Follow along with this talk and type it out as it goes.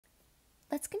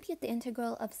let's compute the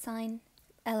integral of sine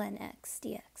ln x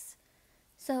dx.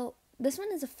 So this one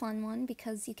is a fun one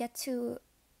because you get to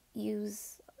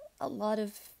use a lot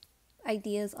of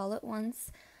ideas all at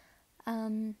once.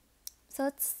 So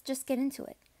let's just get into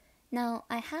it. Now,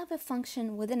 I have a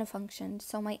function within a function,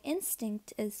 so my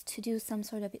instinct is to do some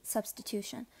sort of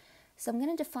substitution. So I'm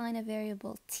going to define a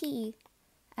variable t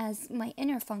as my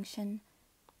inner function,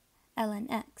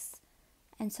 ln x.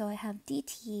 And so I have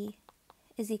dt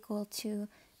is equal to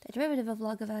the derivative of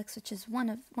log of x, which is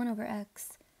 1 over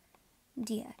x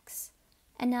dx.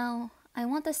 And now I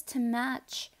want this to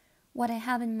match what I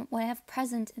have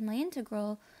present in my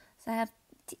integral. So I have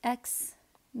x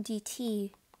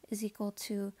dt is equal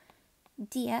to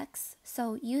dx.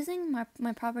 So using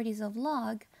my properties of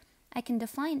log, I can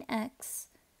define x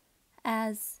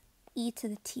as e to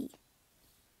the t.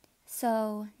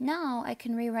 So now I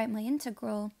can rewrite my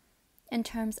integral in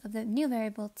terms of the new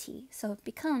variable t. So it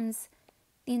becomes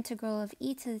the integral of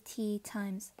e to the t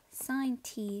times sine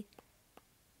t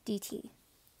dt.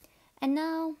 And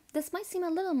now this might seem a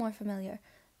little more familiar.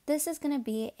 This is going to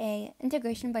be an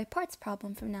integration by parts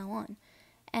problem from now on.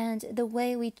 And the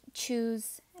way we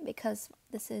choose, because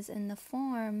this is in the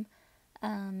form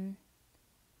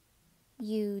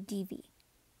u dv.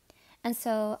 And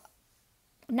so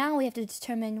now we have to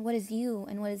determine what is u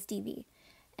and what is dv.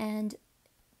 And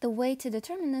the way to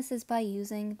determine this is by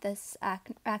using this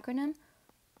acronym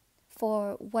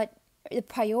for what the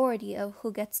priority of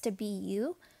who gets to be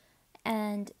u.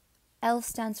 And L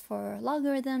stands for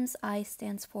logarithms, I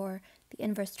stands for the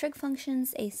inverse trig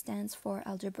functions, A stands for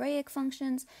algebraic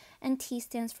functions, and T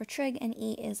stands for trig, and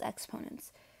E is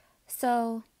exponents.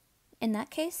 So in that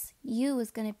case, U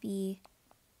is going to be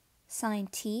sine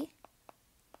t,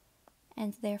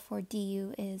 and therefore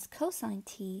du is cosine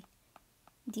t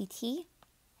dt,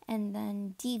 and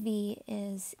then dv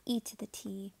is e to the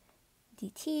t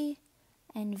dt,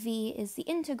 and v is the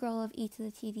integral of e to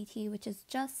the t dt, which is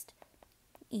just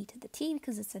e to the t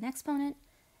because it's an exponent.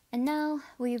 And now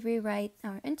we rewrite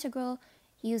our integral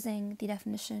using the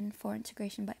definition for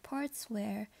integration by parts,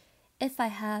 where if I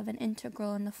have an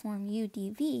integral in the form u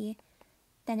dv,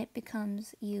 then it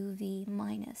becomes uv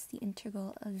minus the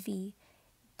integral of v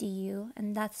du,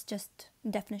 and that's just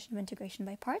the definition of integration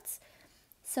by parts.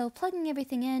 So plugging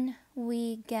everything in,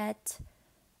 we get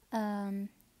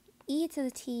e to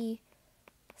the t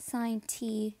sine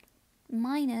t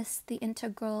minus the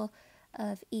integral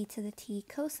of e to the t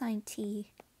cosine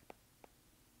t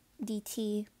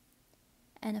dt,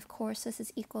 and of course this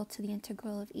is equal to the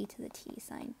integral of e to the t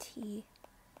sine t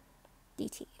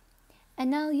dt.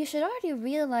 And now you should already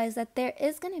realize that there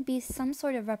is going to be some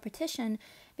sort of repetition,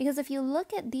 because if you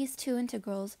look at these two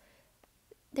integrals,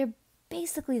 they're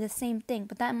basically the same thing,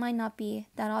 but that might not be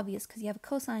that obvious because you have a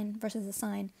cosine versus a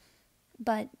sine,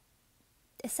 but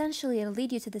essentially it'll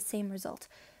lead you to the same result.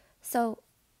 So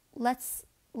let's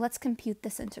compute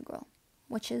this integral,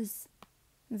 which is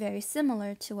very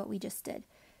similar to what we just did.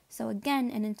 So again,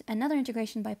 in another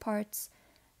integration by parts,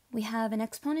 we have an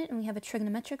exponent and we have a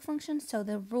trigonometric function, so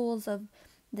the rules of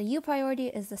the u priority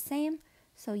is the same.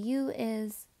 So u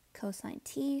is cosine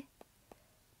t,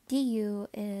 du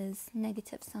is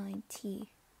negative sine t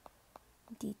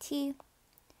dt,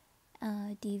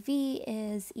 dv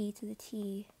is e to the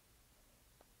t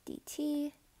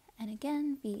dt, and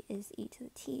again v is e to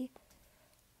the t.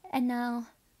 And now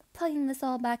plugging this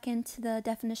all back into the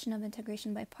definition of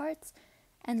integration by parts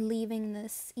and leaving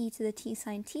this e to the t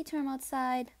sine t term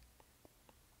outside.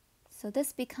 So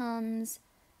this becomes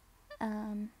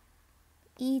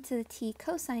e to the t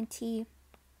cosine t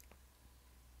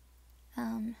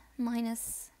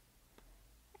minus,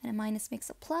 and a minus makes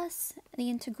a plus, the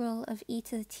integral of e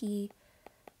to the t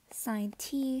sine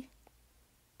t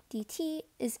dt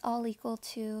is all equal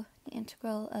to the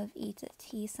integral of e to the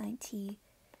t sine t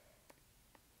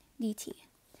dt.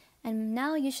 And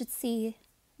now you should see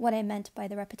what I meant by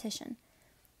the repetition.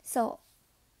 So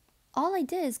all I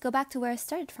did is go back to where I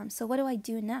started from. So what do I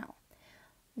do now?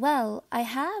 Well, I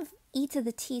have e to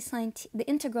the t sine t, the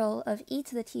integral of e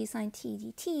to the t sine t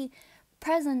dt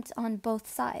present on both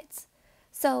sides.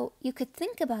 So you could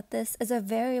think about this as a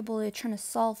variable you're trying to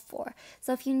solve for.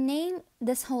 So if you name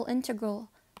this whole integral,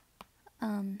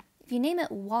 if you name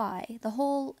it y, the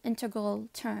whole integral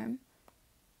term,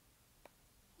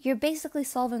 you're basically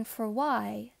solving for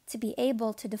y to be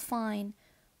able to define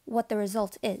what the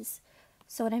result is.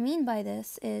 So what I mean by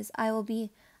this is I will be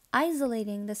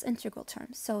isolating this integral term.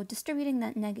 So distributing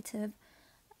that negative,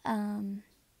 I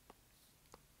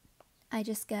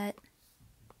just get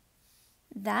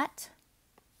that.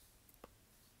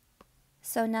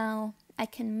 So now I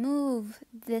can move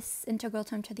this integral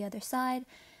term to the other side,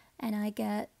 and I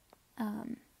get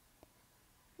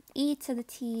e to the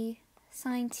t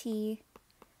sine t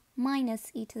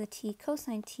minus e to the t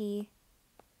cosine t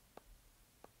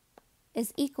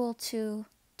is equal to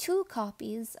 2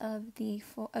 copies of the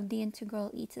integral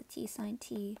e to the t sine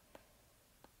t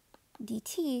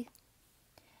dt.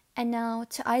 And now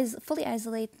to fully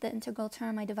isolate the integral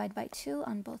term, I divide by 2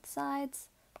 on both sides.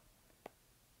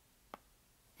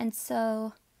 And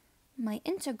so my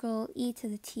integral e to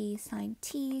the t sine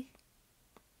t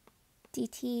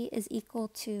dt is equal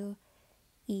to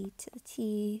e to the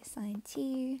t sine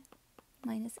t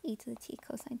minus e to the t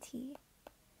cosine t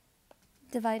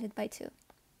divided by 2.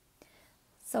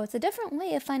 So it's a different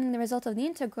way of finding the result of the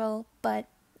integral, but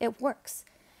it works.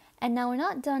 And now we're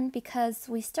not done because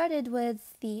we started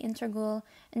with the integral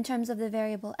in terms of the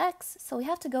variable x, so we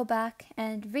have to go back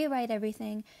and rewrite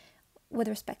everything with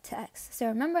respect to x. So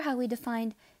remember how we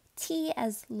defined t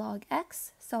as log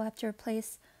x, so I have to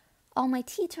replace all my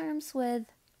t terms with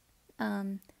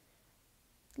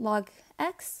log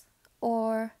x,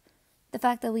 or the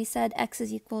fact that we said x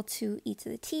is equal to e to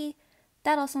the t.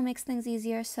 That also makes things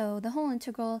easier, so the whole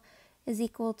integral is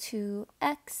equal to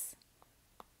x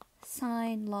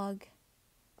sine log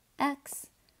x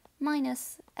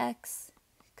minus x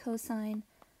cosine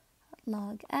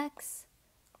log x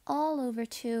all over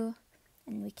 2,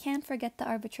 and we can't forget the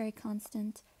arbitrary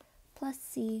constant, plus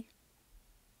c,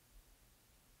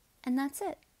 and that's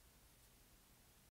it.